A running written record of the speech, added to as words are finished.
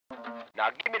Now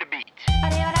give me the beat.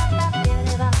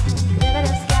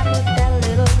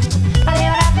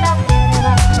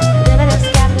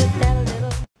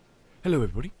 Hello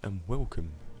everybody and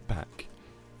welcome back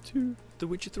to The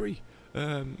Witcher 3.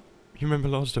 You remember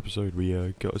last episode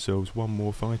we got ourselves one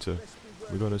more fighter.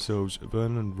 We got ourselves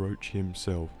Vernon Roach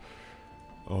himself.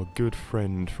 Our good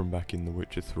friend from back in The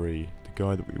Witcher 3. The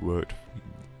guy that we worked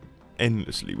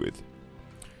endlessly with.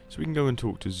 So we can go and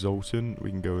talk to Zoltan, we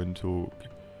can go and talk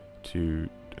to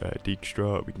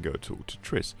Dijkstra, we can go and talk to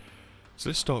Triss. So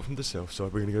let's start from the south side.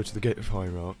 We're going to go to the Gate of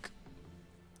Hierarch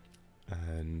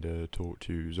and talk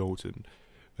to Zoltan.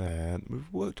 And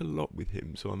we've worked a lot with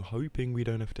him, so I'm hoping we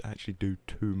don't have to actually do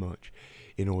too much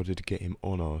in order to get him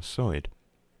on our side.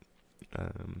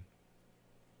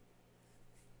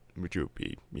 Which will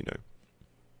be, you know,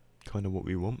 kind of what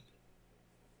we want.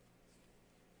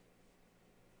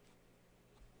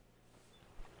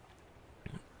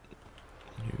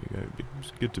 Here we go. It's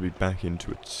good to be back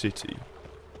into a city.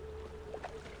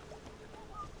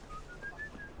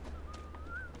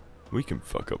 We can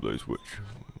fuck up those witch.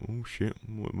 Oh shit!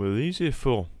 What were these here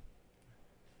for?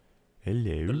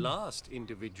 Hello. The last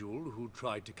individual who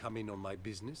tried to come in on my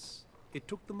business, it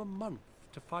took them a month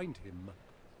to find him.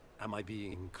 Am I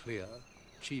being clear,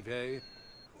 Chive?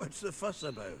 What's the fuss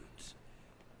about?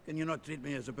 Can you not treat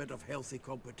me as a bit of healthy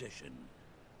competition?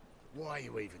 Why are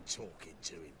you even talking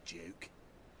to him, Duke?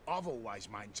 I've always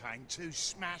maintained 2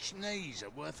 smashed knees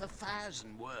are worth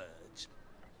 1,000 words.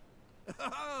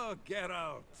 Oh, get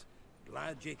out!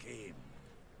 Glad you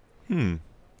came.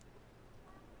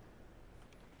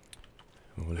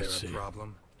 Well, let's see. There a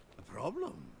problem? A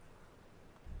problem?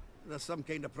 There's some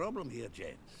kind of problem here,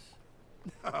 gents.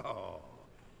 Oh,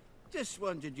 just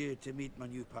wanted you to meet my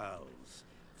new pals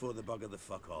before the bugger the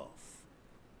fuck off.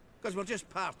 Because we're just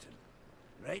parting,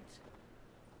 right?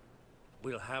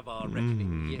 We'll have our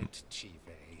reckoning yet,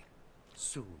 Chive.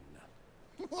 Soon.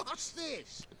 What's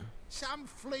this? Some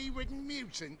flea-ridden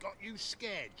mutant got you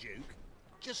scared, Duke?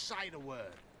 Just say the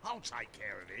word. I'll take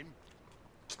care of him.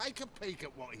 Take a peek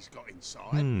at what he's got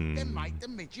inside, then make the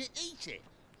midget eat it.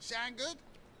 Sound good?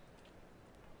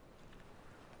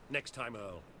 Next time,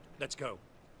 Earl. Let's go.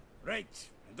 Right,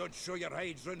 and don't show your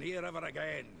hides round here ever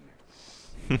again.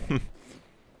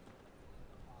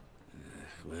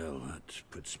 Well, that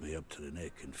puts me up to the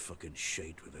neck in fucking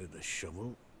shite without the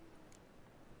shovel.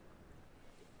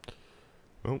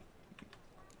 Well,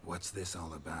 what's this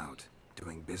all about?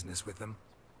 Doing business with them?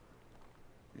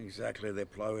 Exactly the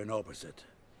ploughing opposite.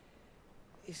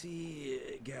 You see,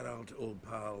 Geralt, old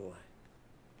pal...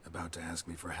 About to ask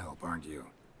me for help, aren't you?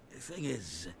 The thing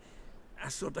is, I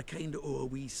sort of kind of owe a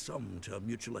wee sum to a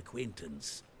mutual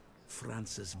acquaintance,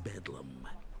 Francis Bedlam,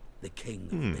 the king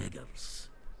of beggars.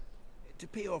 To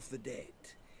pay off the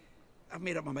debt, I've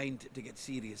made up my mind to get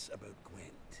serious about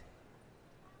Gwent.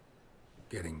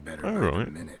 Getting better by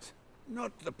the minute.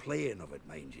 Not the playing of it,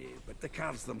 mind you, but the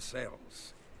cards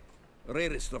themselves. The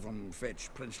rarest of them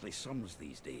fetch princely sums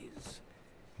these days.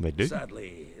 they do.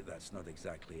 Sadly, that's not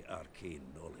exactly arcane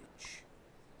knowledge.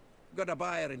 Got a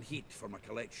buyer in heat for my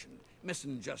collection,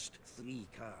 missing just 3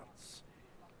 cards.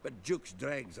 But Duke's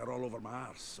dregs are all over my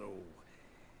arse, so...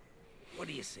 What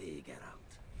do you say, Geralt?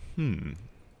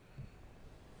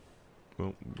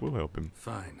 Well, we'll help him.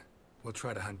 Fine. We'll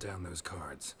try to hunt down those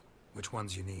cards. Which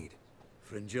ones you need?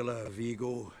 Fringilla,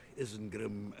 Vigo,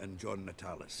 Isengrim, and John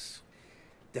Natalis.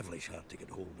 Devilish hard to get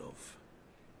hold of.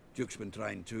 Duke's been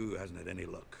trying too, hasn't had any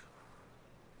luck.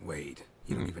 Wait,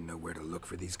 you don't even know where to look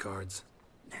for these cards?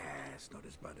 Nah, it's not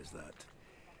as bad as that.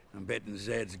 I'm betting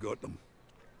Zed's got them.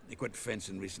 He quit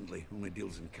fencing recently, only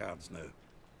deals in cards now.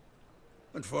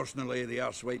 Unfortunately, the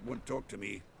arsewite won't talk to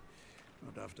me.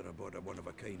 Not after I bought a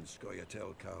one-of-a-kind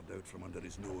Scoia'tael card out from under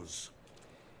his nose.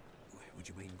 Would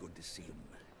you mind going to see him?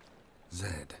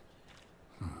 Zed.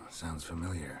 Sounds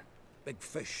familiar. Big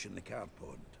fish in the card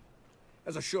pond.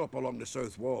 Has a shop along the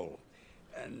south wall.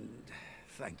 And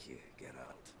thank you,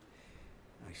 Geralt.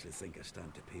 I actually think I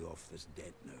stand to pay off this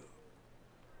debt now.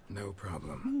 No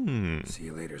problem. See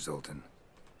you later, Zoltan.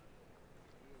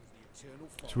 So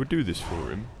we'll do this for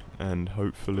him, and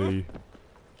hopefully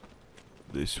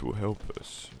this will help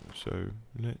us. So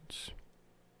let's...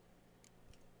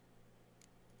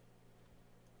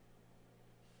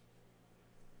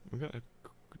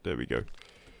 There we go.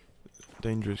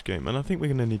 Dangerous game. And I think we're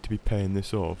going to need to be paying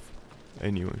this off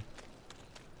anyway.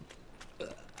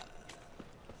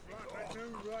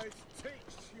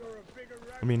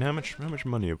 I mean, how much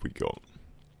money have we got?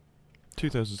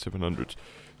 2,700.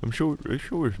 I'm sure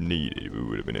if needed, we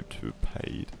would have been able to have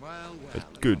paid a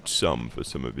good sum for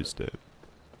some of his debt.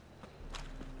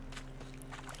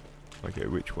 Okay,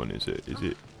 which one is it? Is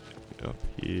it Up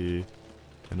here.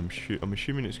 And I'm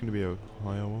assuming it's going to be a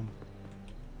higher one.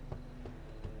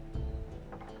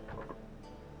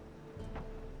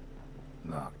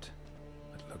 Locked.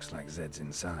 But looks like Zed's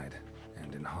inside.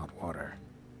 And in hot water.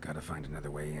 Gotta find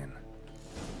another way in.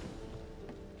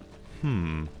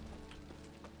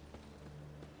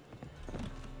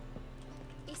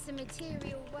 It's a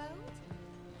material world.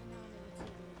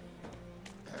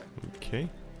 Okay.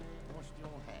 Washed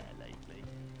your hair lately?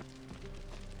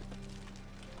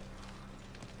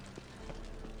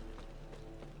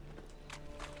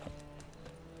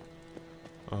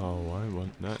 Oh, I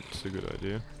want that. That's a good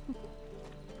idea.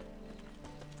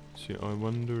 See, I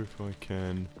wonder if I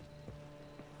can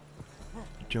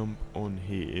jump on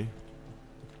here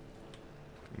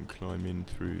and climb in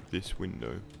through this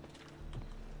window.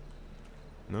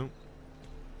 No.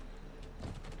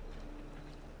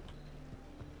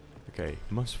 Okay,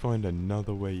 must find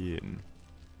another way in.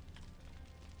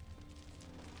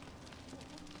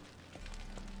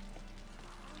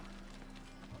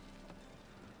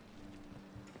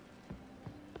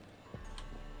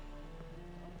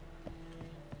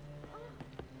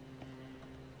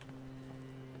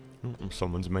 Oh,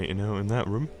 someone's mating out in that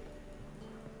room.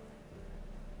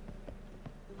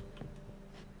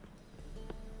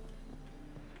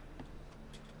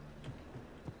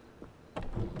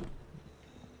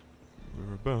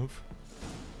 We're above.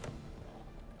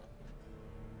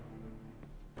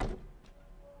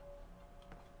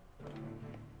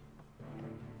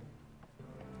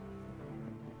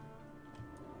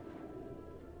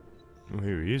 Oh,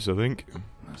 here he is, I think.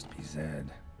 Must be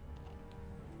Zed.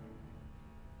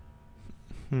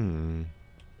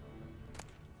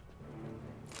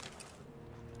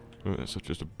 Oh, that's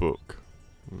just a book.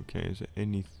 Okay, is it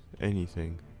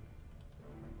anything?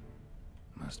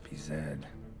 Must be Zed.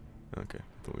 Okay,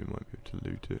 thought we might be able to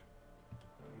loot it.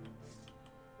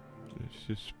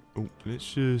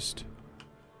 Let's just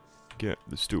get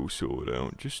the steel sword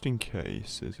out, just in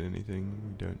case there's anything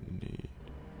we don't need.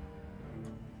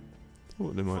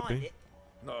 Thought there might be.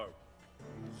 No.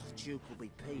 The Duke will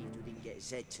be peeved we didn't get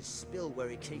Zed to spill where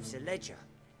he keeps the ledger.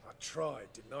 I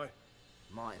tried, didn't I?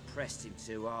 Might have pressed him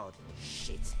too hard.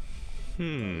 Shit. At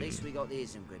least we got the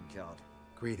Isengrin card.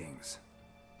 Greetings.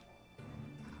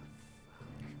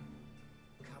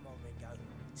 Come on, Ringo.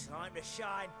 Time to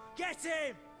shine. Get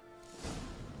him!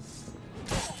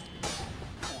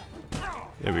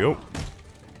 There we go.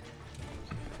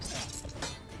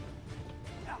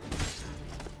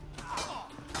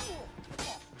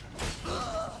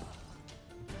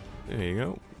 There you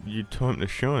go. You time to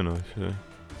shine, I say.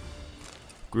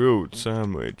 Grilled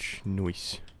sandwich,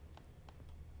 nice.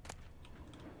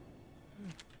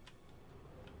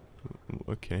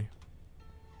 Okay.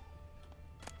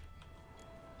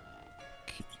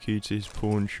 Keats's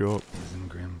pawn shop.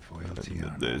 Isengrim foiled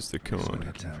And there's the card.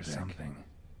 Looking for something.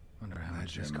 Wonder how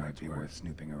much this might be worth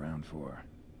snooping around for.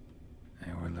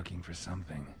 Hey, we're looking for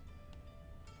something.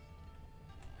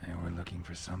 Hey, we're looking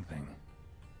for something.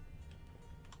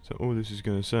 So all this is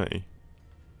going to say,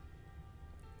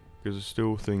 because I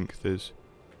still think there's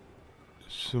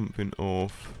something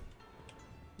off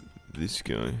this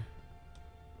guy.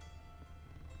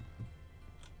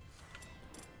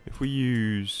 If we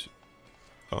use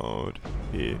Ard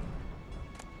here,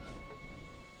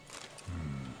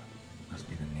 Must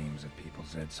be the names of people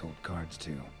Zed sold cards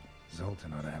to.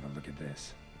 Zoltan ought to have a look at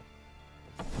this.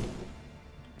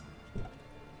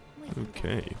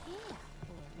 okay.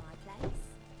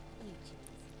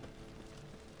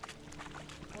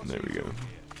 There we go.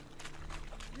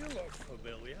 You look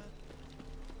familiar.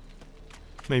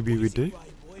 Maybe we do,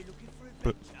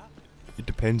 but it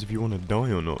depends if you want to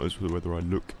die or not as to whether I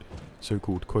look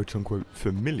so-called quote-unquote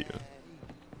familiar.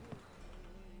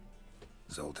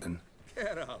 Zoltan.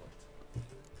 Get out.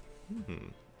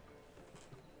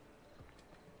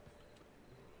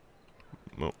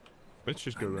 Well, let's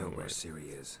just go I know around where right.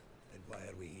 Ciri is. Then why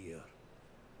are we here?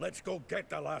 Let's go get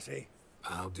the lassie.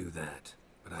 I'll do that,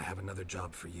 but I have another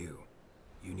job for you.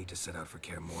 You need to set out for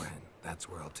Kaer Morhen. That's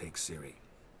where I'll take Ciri.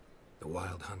 The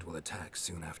Wild Hunt will attack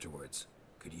soon afterwards.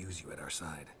 Could use you at our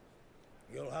side.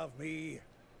 You'll have me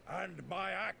and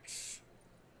my axe.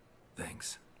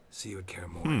 Thanks. See you at Kaer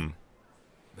Morhen.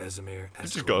 Vesemir. I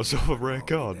just got ourselves a rare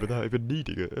card without even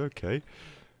needing it. Okay,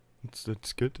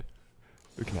 that's good.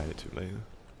 We can add it to it later.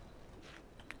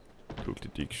 Talk to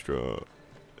Dijkstra.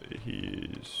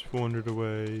 He's 400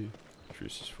 away.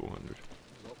 Triss is 400.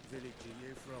 What village are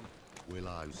you from?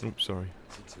 Willows. Oops, sorry.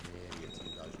 Sits in the area till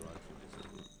those roads.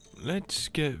 Let's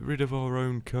get rid of our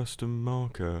own custom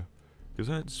marker, because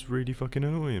that's really fucking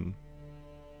annoying.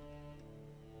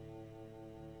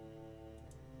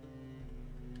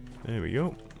 There we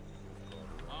go.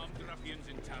 Armed ruffians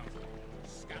in town.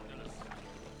 Scandalous.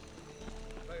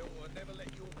 They will never let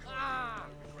you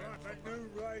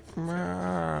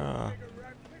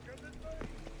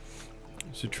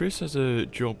So Triss has a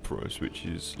job for us which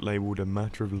is labelled a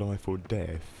matter of life or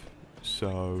death.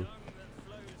 So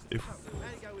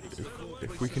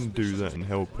if we can do that and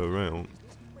help her out,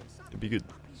 it'd be good.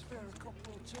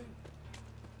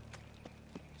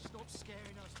 Stop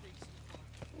scaring us,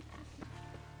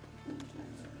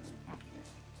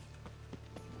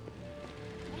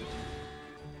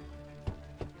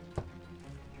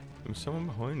 There was someone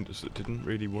behind us that didn't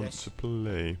really want to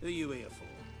play. Who are you here for?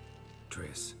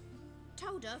 Triss.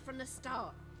 Told her from the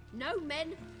start. No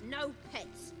men, no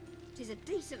pets. 'Tis a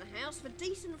decent house for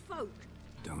decent folk.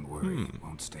 Don't worry, it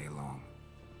won't stay long.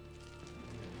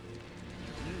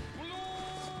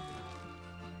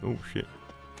 Oh shit.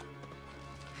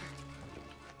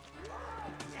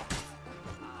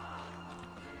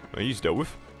 Well, he's dealt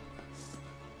with.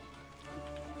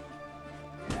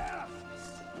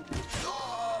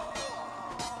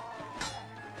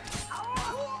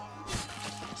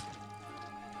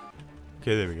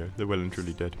 Okay, there we go. They're well and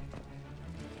truly dead.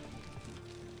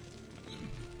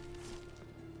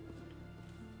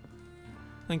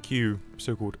 Thank you,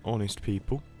 so-called honest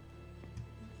people.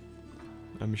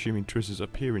 I'm assuming Triss is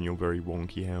up here in your very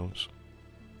wonky house.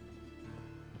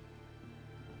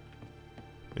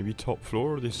 Maybe top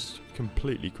floor of this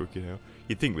completely crooked house.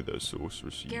 You'd think with those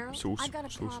sorcerers, Geralt, I got a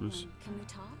sorcerers. problem. Can we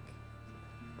talk?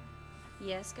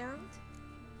 Yes, Geralt?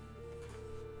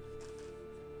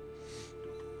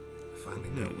 I finally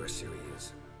know where Ciri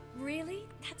is. Really?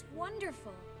 That's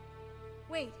wonderful.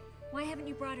 Wait, why haven't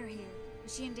you brought her here?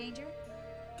 Is she in danger?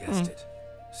 Guessed it.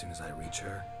 As soon as I reach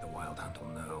her, the Wild Hunt will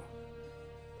know.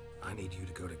 I need you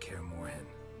to go to Kaer Morhen.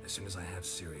 As soon as I have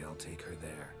Ciri, I'll take her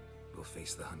there. We'll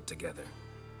face the hunt together.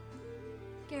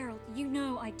 Geralt, you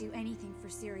know I'd do anything for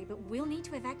Ciri, but we'll need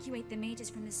to evacuate the mages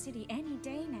from the city any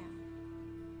day now.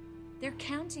 They're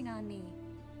counting on me.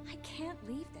 I can't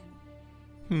leave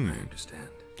them. I understand.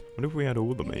 What if we had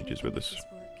all the Maybe we mages can with make us? this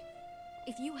work.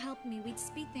 If you helped me, we'd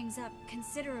speed things up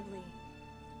considerably.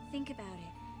 Think about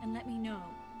it, and let me know.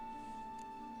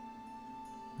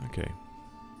 Okay.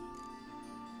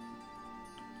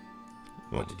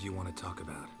 What did you want to talk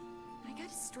about? I got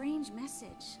a strange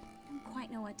message. Don't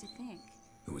quite know what to think.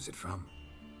 Who was it from?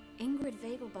 Ingrid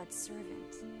Vegelbud's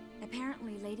servant.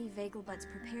 Apparently, Lady Vegelbud's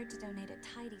prepared to donate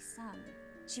a tidy sum.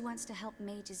 She wants to help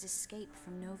mages escape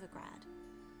from Novigrad.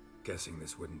 Guessing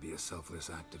this wouldn't be a selfless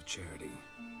act of charity.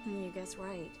 You guess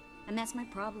right. And that's my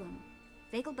problem.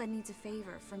 Vegelbud needs a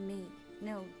favor from me.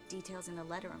 No details in the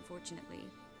letter, unfortunately.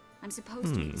 I'm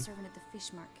supposed to meet the servant at the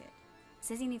fish market.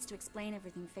 Says he needs to explain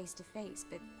everything face to face,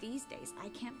 but these days I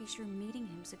can't be sure meeting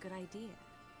him's a good idea.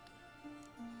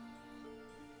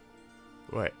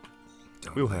 Right.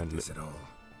 Don't We'll like handle this it. at all.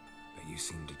 But you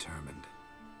seem determined.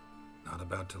 Not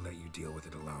about to let you deal with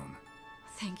it alone.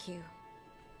 Thank you.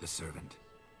 The servant.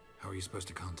 How are you supposed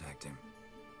to contact him?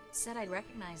 Said I'd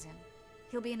recognize him.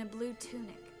 He'll be in a blue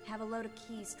tunic, have a load of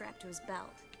keys strapped to his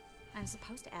belt. I'm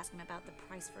supposed to ask him about the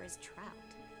price for his trout.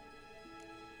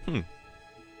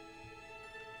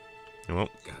 Well,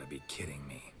 Gotta be kidding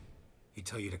me. He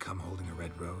tell you to come holding a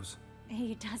red rose?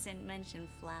 He doesn't mention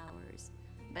flowers.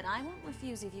 But I won't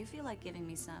refuse if you feel like giving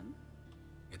me some.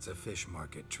 It's a fish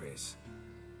market, Triss.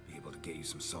 Be able to get you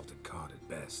some salted cod at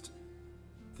best.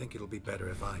 Think it'll be better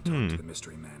if I talk to the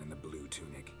mystery man in the blue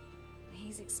tunic.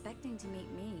 He's expecting to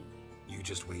meet me. You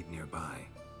just wait nearby.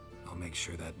 I'll make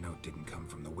sure that note didn't come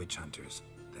from the witch hunters.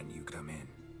 Then you come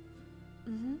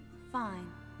in. Fine.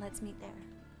 Let's meet there.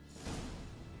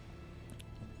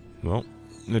 well,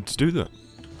 let's do that.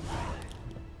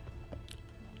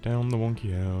 Down the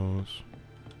wonky house.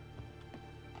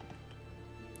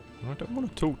 I don't want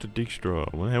to talk to Dijkstra.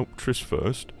 I want to help Triss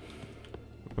first.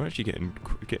 We're actually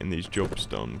getting these jobs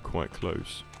done quite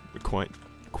close, quite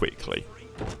quickly.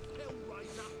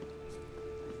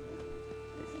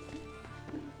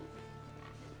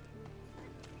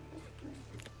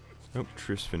 Help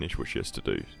Triss finish what she has to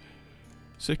do.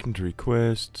 Secondary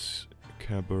quests,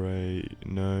 cabaret,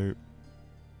 no.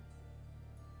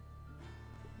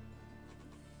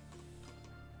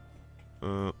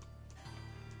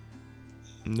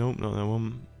 Nope, not that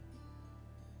one.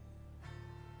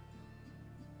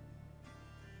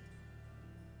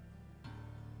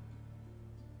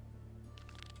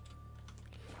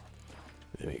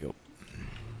 There we go.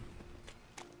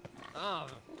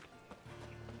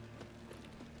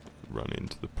 Run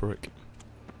into the prick.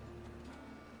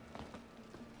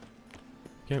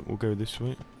 Okay, we'll go this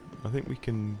way. I think we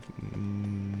can...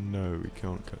 No, we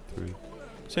can't cut through.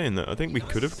 Saying that, I think we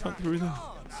could have cut through them.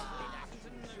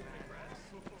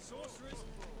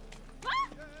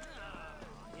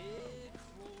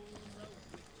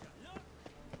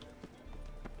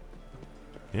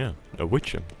 Yeah, a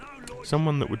witcher.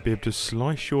 Someone that would be able to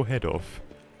slice your head off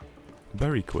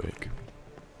very quick.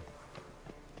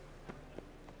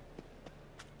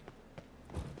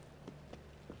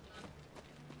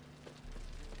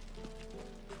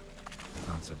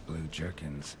 Lots of blue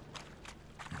jerkins.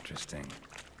 Interesting.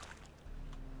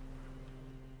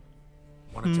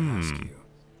 Wanted to ask you.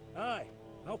 Aye,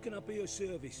 how can I be of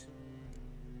service?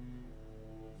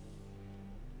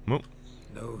 Well,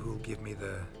 Know who'll give me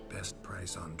the best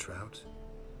price on trout?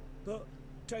 But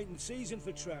taking season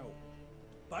for trout.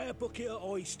 Buy a bucket of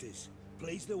oysters.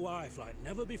 Please the wife like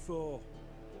never before.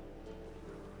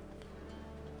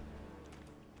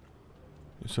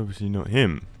 it's obviously not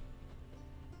him.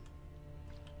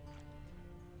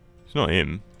 It's not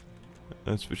him.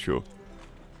 That's for sure.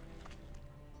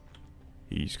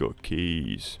 He's got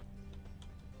keys.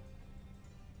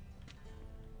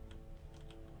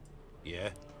 Yeah?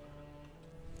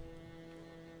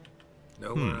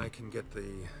 Know where I can get the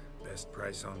best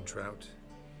price on trout?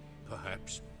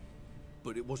 Perhaps.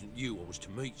 But it wasn't you I was to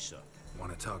meet, sir.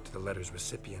 Want to talk to the letter's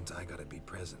recipient, I gotta be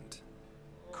present.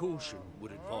 Caution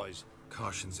would advise.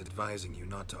 Caution's advising you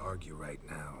not to argue right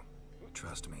now.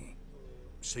 Trust me.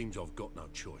 Seems I've got no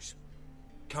choice.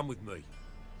 Come with me.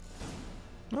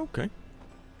 Okay.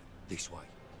 This way.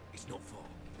 It's not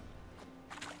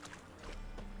far.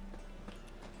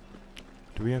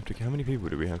 Do we have to? How many people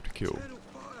do we have to kill? Eternal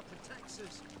fire protects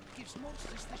us. Gives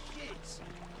monsters the shits.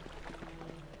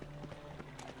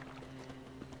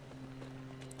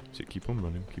 So keep on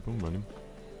running. Keep on running.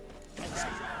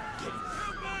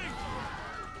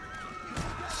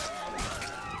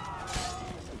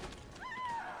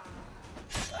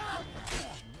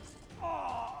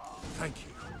 Thank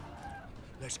you.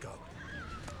 Let's go.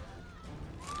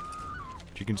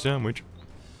 Chicken sandwich.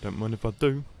 Don't mind if I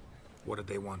do. What did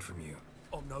they want from you?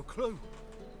 I've no clue.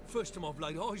 First time I've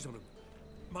laid eyes on them.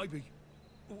 Maybe...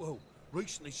 Well,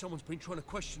 recently someone's been trying to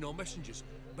question our messengers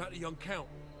about the young count.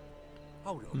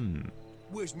 Hold on.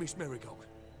 Where's Miss Marigold?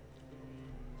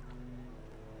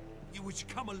 You was to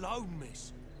come alone,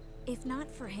 miss. If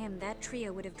not for him, that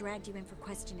trio would have dragged you in for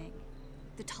questioning.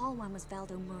 The tall one was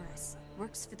Valdo Muris,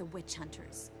 works for the witch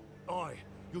hunters. Aye,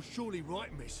 you're surely right,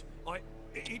 miss.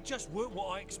 It just weren't what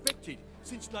I expected,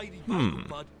 since Lady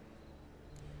Vegelbud...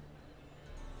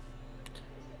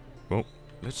 Well,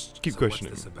 let's keep So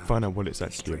questioning. what's this about? Find out what it's Be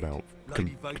actually straight. about.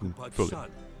 Lady Vegelbud's fully. son.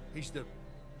 He's the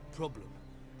problem.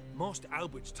 Master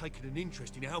Albert's taken an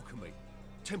interest in alchemy.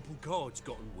 Temple Guard's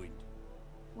gotten wind.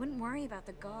 Wouldn't worry about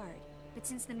the guard, but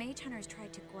since the mage hunters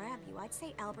tried to grab you, I'd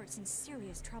say Albert's in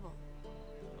serious trouble.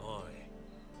 Aye.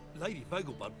 Lady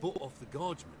Vegelbud bought off the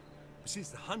guardsmen, since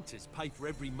the hunters pay for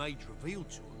every mage revealed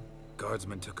to them.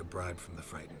 Guardsman took a bribe from the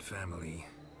frightened family,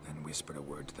 then whispered a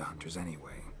word to the hunters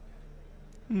anyway.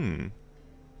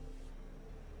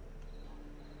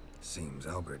 Seems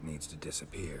Albert needs to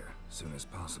disappear soon as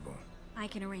possible. I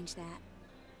can arrange that.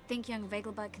 Think young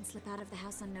Vegelbud can slip out of the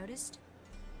house unnoticed?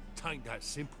 Tain't that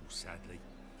simple, sadly.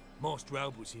 Master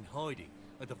Albert's in hiding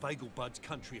at the Vegelbud's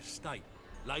country estate.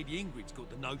 Lady Ingrid's got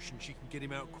the notion she can get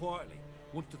him out quietly.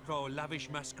 Wants to throw a lavish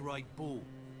masquerade ball.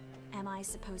 Am I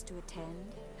supposed to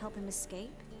attend? Help him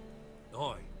escape?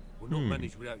 Aye, we'll not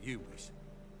manage without you, miss.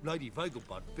 Lady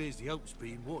Vegelbud fears the Alps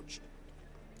being watched.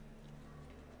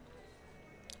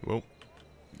 Well,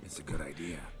 It's a good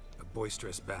idea. A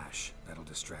boisterous bash that'll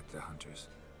distract the hunters.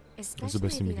 Especially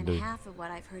best if thing we even can do. half of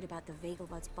what I've heard about the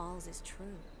Vegelbud's balls is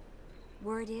true.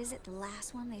 Word is, at the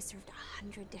last one, they served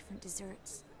 100 different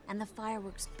desserts, and the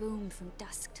fireworks boomed from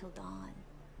dusk till dawn.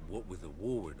 What with the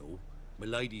war and all,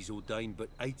 Milady's ordained but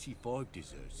 85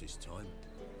 desserts this time.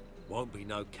 Won't be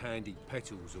no candied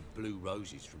petals of blue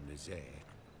roses from Nazaire.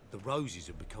 The roses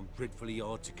have become dreadfully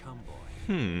hard to come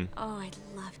by. Oh, I'd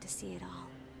love to see it all.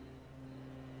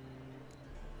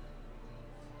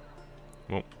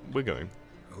 well, we're going.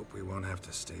 Hope we won't have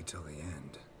to stay till the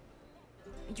end.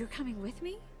 You're coming with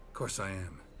me? Of course I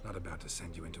am. Not about to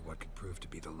send you into what could prove to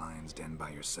be the lion's den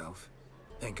by yourself.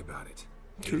 Think about it.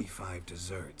 True. 85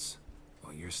 desserts,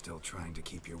 while you're still trying to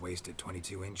keep your waist at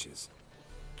 22 inches.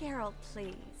 Geralt,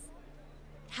 please.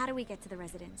 How do we get to the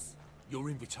residence? Your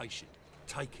invitation.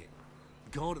 Take it.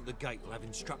 Guard at the gate will have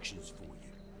instructions for you.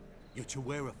 You're to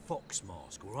wear a fox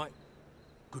mask, all right?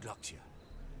 Good luck to you.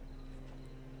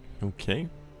 Okay.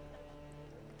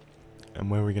 And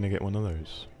where are we going to get one of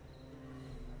those?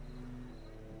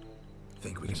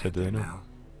 Think we Let's can head head there there now. now?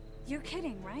 You're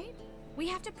kidding, right? We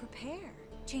have to prepare.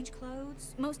 Change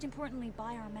clothes. Most importantly,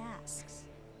 buy our masks.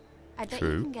 I bet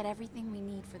you can get everything we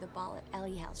need for the ball at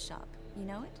Eliel's shop. You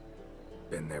know it?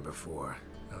 Been there before.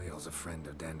 Eliel's a friend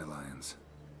of Dandelion's.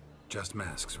 Just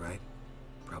masks, right?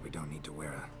 Probably don't need to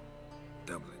wear a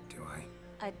doublet, do I?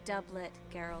 A doublet,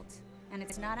 Geralt. And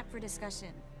it's not up for discussion.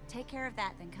 Take care of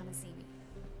that, then come and see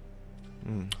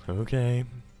me. Okay.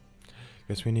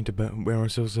 Guess we need to wear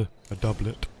ourselves a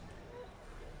doublet.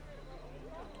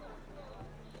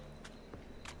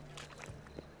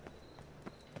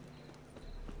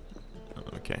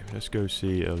 Okay, let's go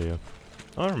see Eliel.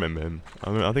 I remember him.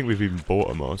 I think we've even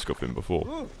bought a mask off him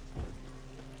before.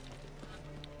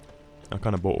 I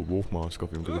kind of bought a wolf mask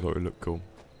off him because I thought it looked cool.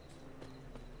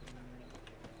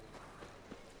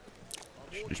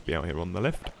 Should just be out here on the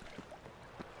left.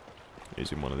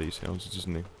 He's in one of these houses,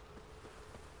 isn't he?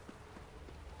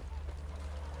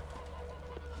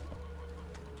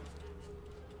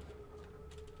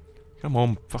 Come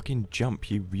on, fucking jump,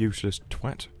 you useless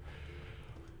twat.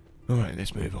 Alright,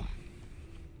 let's move on.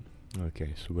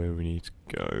 Okay, so where we need to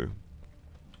go.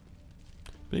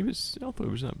 I thought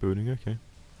it was that building, okay.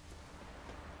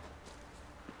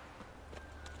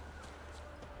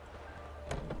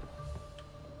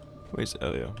 Where's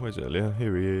Eliel? Where's Eliel?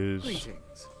 Here he is.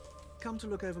 Greetings. Come to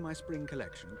look over my spring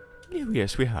collection? Oh,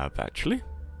 yes, we have, actually.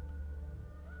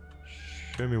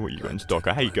 Show me what you got in stock.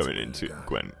 I hate going into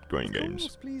Gwen games.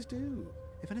 Of course, please do.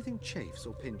 If anything chafes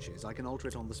or pinches, I can alter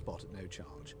it on the spot at no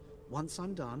charge. Once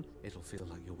I'm done, it'll feel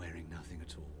like you're wearing nothing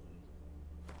at all.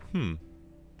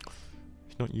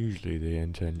 It's not usually the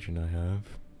intention I have.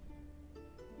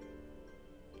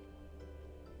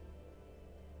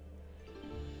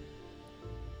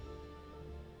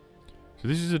 So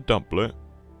this is a doublet.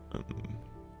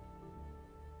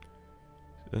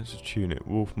 That's a tunic.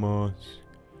 Wolf mask.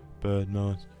 Bird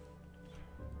mask.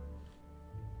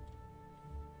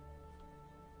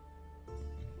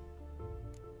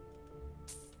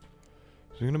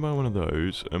 So we're going to buy one of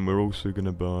those, and we're also going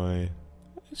to buy...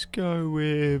 Let's go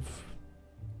with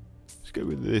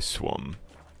this one.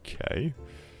 Okay.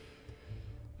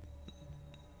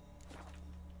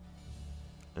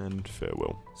 And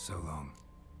farewell. So long.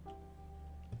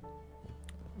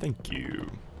 Thank you.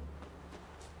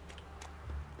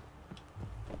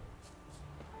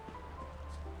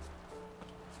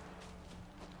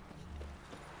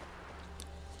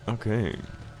 Okay.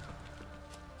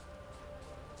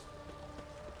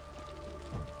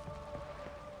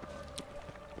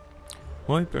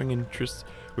 Why bringing Triss?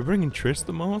 We're bringing Triss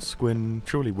the mask when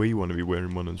surely we want to be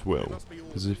wearing one as well.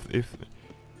 Because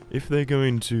if they're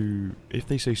going to, if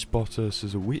they say spot us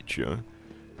as a Witcher,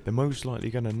 they're most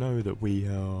likely going to know that we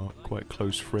are quite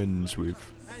close friends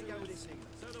with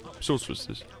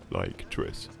sorceresses like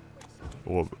Triss,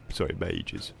 or sorry,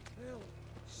 mages.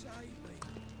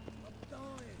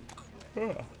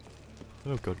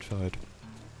 Oh god, tired.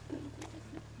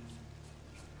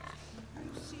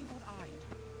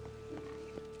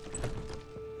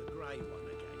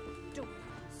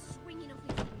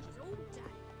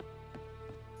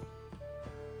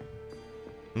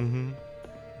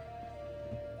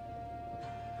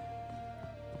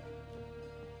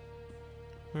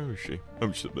 Where is she?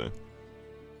 Oh, she's up there.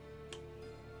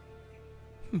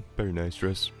 Very nice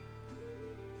dress.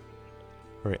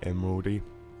 Very emeraldy.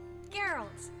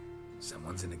 Geralt!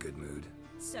 Someone's in a good mood.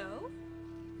 So?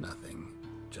 Nothing.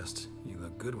 Just, you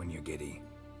look good when you're giddy.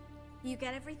 You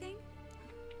get everything?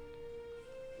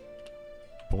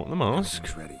 Bought the mask.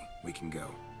 Everything's ready. We can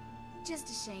go. Just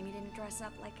a shame you didn't dress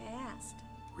up like I asked.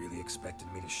 Really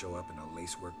expected me to show up in a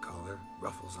lacework collar,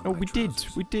 ruffles on Oh, my we trousers?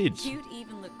 did. We did. You'd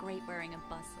even look great wearing a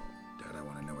bustle. Dad, I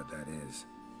want to know what that is.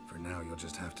 For now, you'll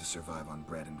just have to survive on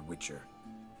bread and Witcher.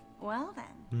 Well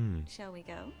then, shall we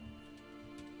go?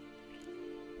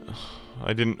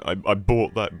 I didn't. I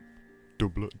bought that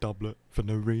doublet for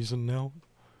no reason now.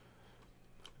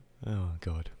 Oh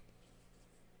god.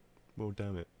 Well,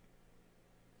 damn it.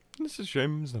 It's a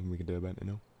shame. There's nothing we can do about it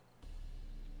now.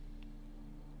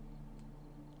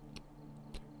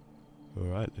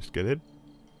 Alright, let's get in.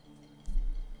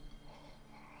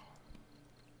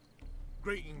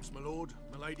 Greetings, my lord,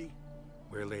 my lady.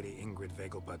 We're Lady Ingrid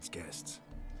Vegelbud's guests.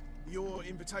 Your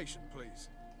invitation, please.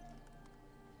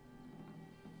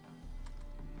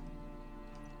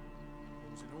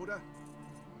 All's in order.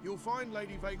 You'll find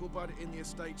Lady Vegelbud in the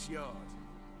estate's yard.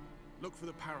 Look for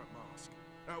the parrot mask.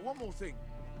 One more thing.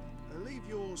 Leave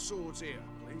your swords here,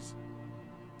 please.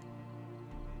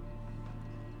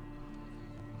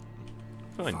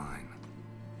 Fine.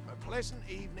 A pleasant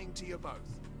evening to you both.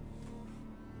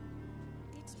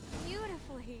 It's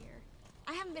beautiful here.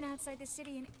 I haven't been outside the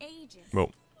city in ages.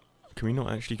 Well, can we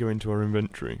not actually go into our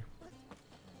inventory?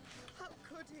 How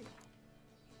could he?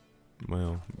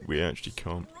 Well, we actually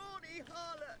can't.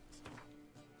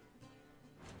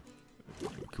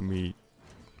 Can we?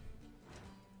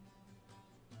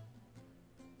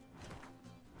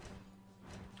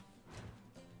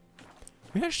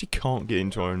 We actually can't get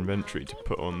into our inventory to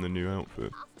put on the new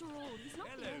outfit. Hello,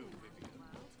 Vivian.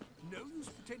 No use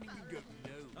pretending you don't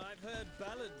know. I've heard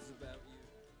ballads about you.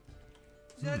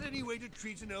 Is that any way to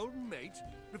treat an old mate?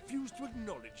 Refuse to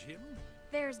acknowledge him?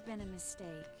 There's been a mistake.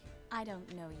 I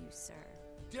don't know you, sir.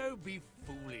 Don't be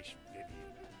foolish, Vivian.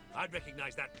 I'd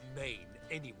recognize that mane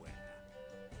anywhere.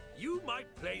 You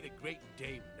might play the Great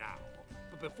Dame now,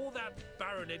 but before that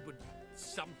Baron Edward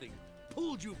something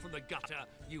pulled you from the gutter,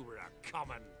 you were a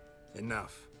common.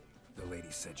 Enough. The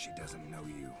lady said she doesn't know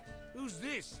you. Who's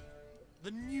this?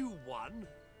 The new one?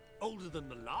 Older than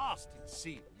the last, it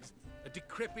seems. A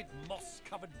decrepit,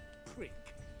 moss-covered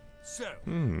prick. So,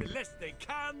 the less they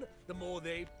can, the more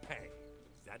they pay.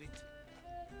 Is that it?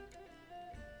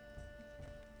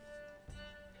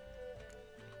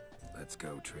 Let's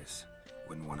go, Triss.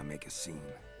 Wouldn't want to make a scene.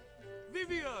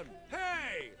 Vivian!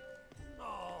 Hey!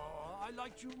 Oh, I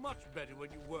liked you much better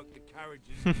when you worked the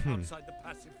carriages outside the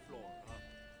passive floor.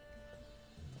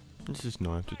 This is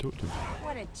nice to talk to.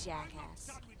 What a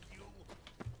jackass.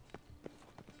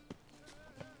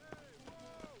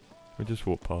 We just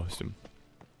walked past him.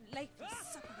 Late for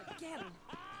supper again.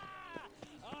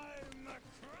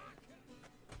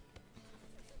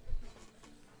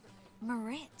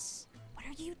 Moritz, what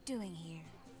are you doing here?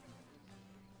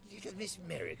 Little Miss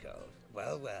Marigold.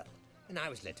 Well, well. And I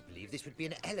was led to believe this would be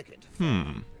an elegant.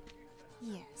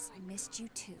 Yes, I missed you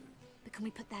too. But can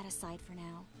we put that aside for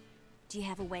now? Do you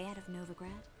have a way out of Novigrad?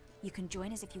 You can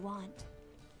join us if you want.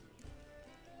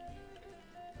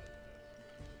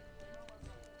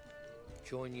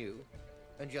 Join you?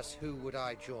 And just who would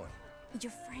I join?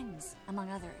 Your friends, among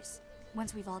others.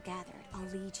 Once we've all gathered, I'll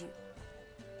lead you.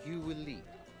 You will lead.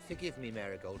 Forgive me,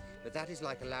 Marigold, but that is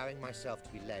like allowing myself to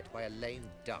be led by a lame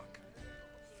duck.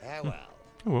 Farewell.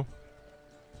 Oh well.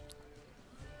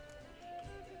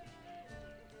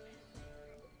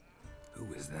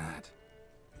 Who is that?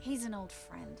 He's an old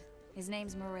friend. His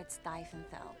name's Moritz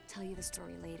Diefenfeld. Tell you the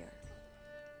story later.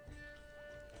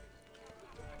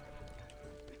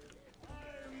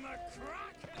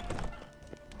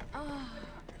 Oh,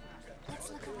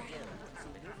 let's look around.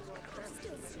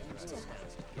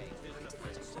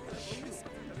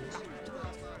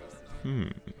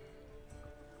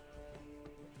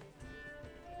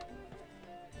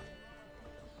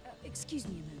 Excuse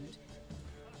me a moment.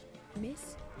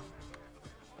 Miss?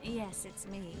 Yes, it's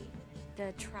me.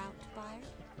 The trout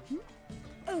buyer?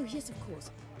 Oh, yes, of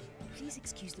course. Please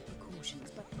excuse the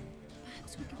precautions, but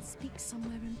perhaps we could speak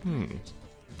somewhere in private.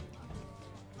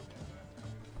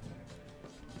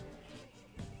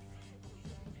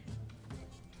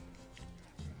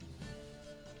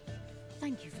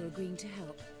 Thank you for agreeing to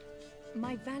help.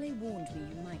 My valet warned me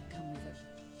you might come with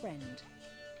a friend.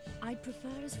 I'd prefer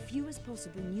as few as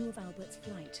possible knew of Albert's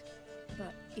flight.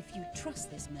 But if you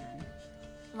trust this man...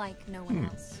 Like no one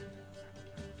else.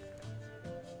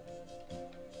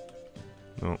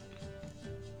 No.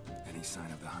 Any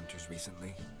sign of the hunters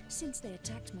recently? Since they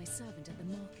attacked my servant at the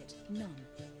market, none.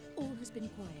 All has been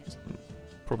quiet.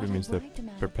 Probably But means I they're bribed a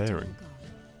man at the preparing. Tower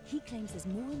Guard. He claims there's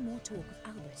more and more talk of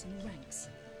Albert in the ranks.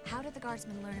 How did the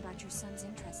guardsmen learn about your son's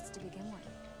interests to begin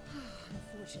with?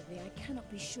 Unfortunately, I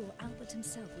cannot be sure Albert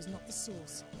himself was not the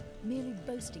source, merely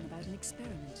boasting about an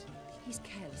experiment. He's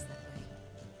careless that way.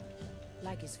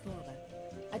 Like his father,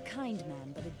 a kind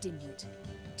man but a dimwit,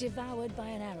 devoured by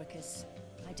an Arrakis.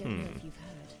 I don't know if you've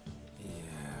heard.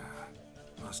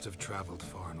 Yeah, must have traveled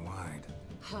far and wide.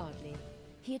 Hardly.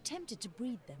 He attempted to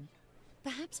breed them.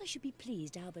 Perhaps I should be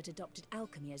pleased Albert adopted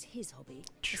alchemy as his hobby.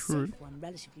 True. A safe one,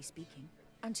 relatively speaking.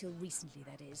 Until recently,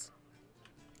 that is.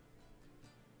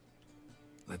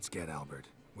 Let's get Albert.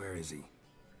 Where is he?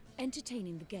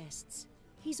 Entertaining the guests.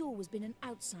 He's always been an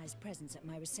outsized presence at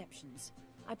my receptions.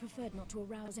 I preferred not to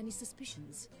arouse any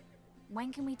suspicions.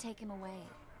 When can we take him away?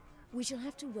 We shall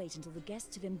have to wait until the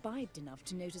guests have imbibed enough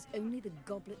to notice only the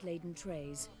goblet-laden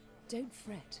trays. Don't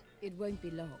fret. It won't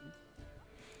be long.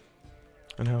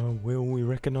 And how will we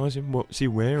recognize him? What's he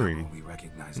wearing? How will we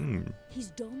recognize him? He's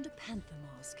donned a panther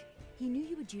mask. He knew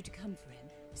you were due to come for him.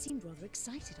 Seemed rather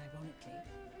excited, ironically.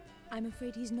 I'm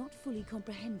afraid he's not fully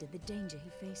comprehended the danger he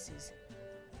faces.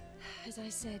 As I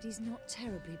said, he's not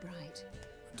terribly bright.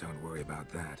 Don't worry about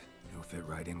that. He'll fit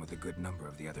right in with a good number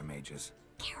of the other mages.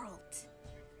 Geralt!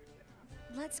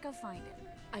 Let's go find him.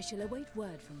 I shall await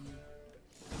word from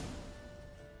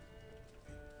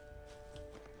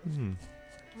you.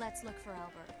 Let's look for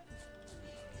Albert.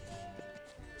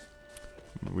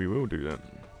 We will do that.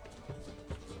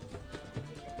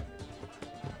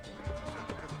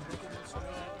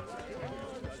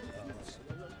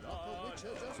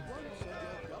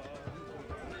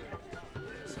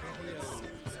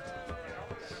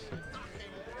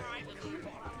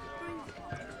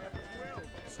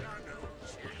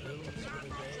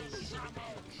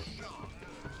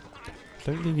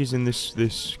 don't think he's in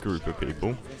this group of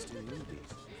people.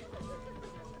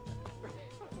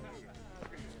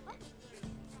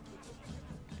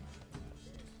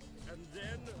 And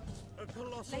then a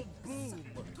colossal boom.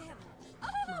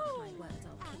 Oh! My words,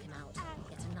 I'll kick him out.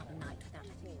 It's another night without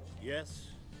a whore. Yes.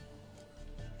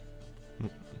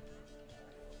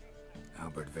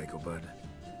 Albert Vegelbud?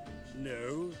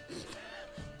 No.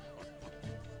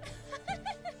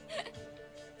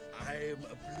 I'm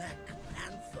a Black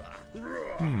Panther.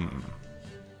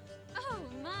 Oh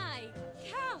my,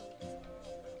 Count!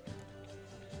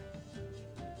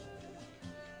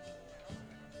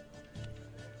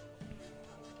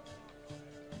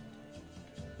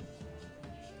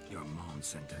 Your mom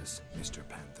sent us, Mr.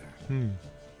 Panther.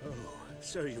 Oh,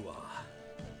 so you are.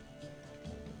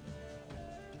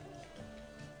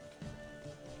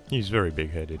 He's very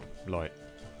big-headed. Like,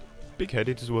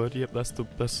 big-headed is a word. Yep, that's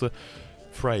the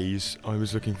phrase I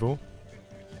was looking for.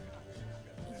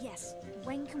 Yes,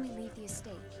 when can we leave the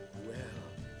estate?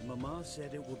 Well, Mama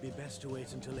said it would be best to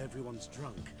wait until everyone's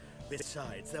drunk.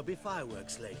 Besides, there'll be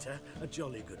fireworks later, a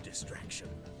jolly good distraction.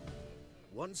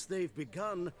 Once they've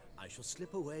begun, I shall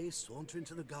slip away, saunter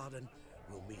into the garden.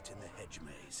 We'll meet in the hedge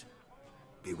maze.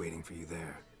 Be waiting for you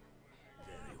there.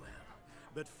 Very well.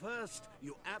 But first,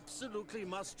 you absolutely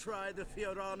must try the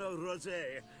Fiorano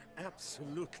Rosé.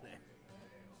 Absolutely.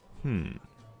 Don't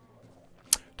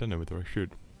know whether I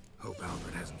should. Hope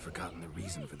Albert hasn't forgotten the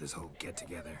reason for this whole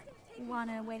get-together.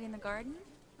 Wanna wait in the garden?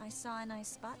 I saw a nice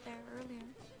spot there earlier.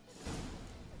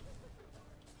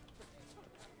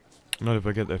 Not if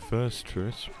I get there first,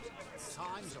 Tris.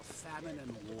 Times of famine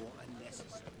and war are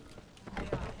necessary.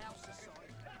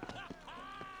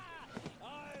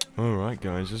 Alright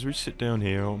guys, as we sit down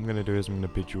here, all I'm going to do is I'm going to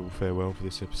bid you all farewell for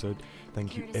this episode.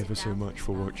 Thank you ever so much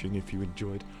for watching. If you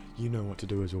enjoyed, you know what to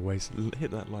do as always.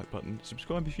 Hit that like button,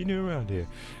 subscribe if you're new around here.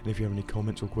 And if you have any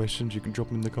comments or questions, you can drop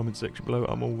them in the comment section below.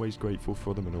 I'm always grateful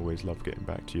for them and always love getting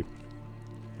back to you.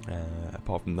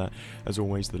 Apart from that, as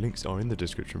always, the links are in the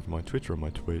description for my Twitter and my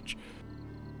Twitch.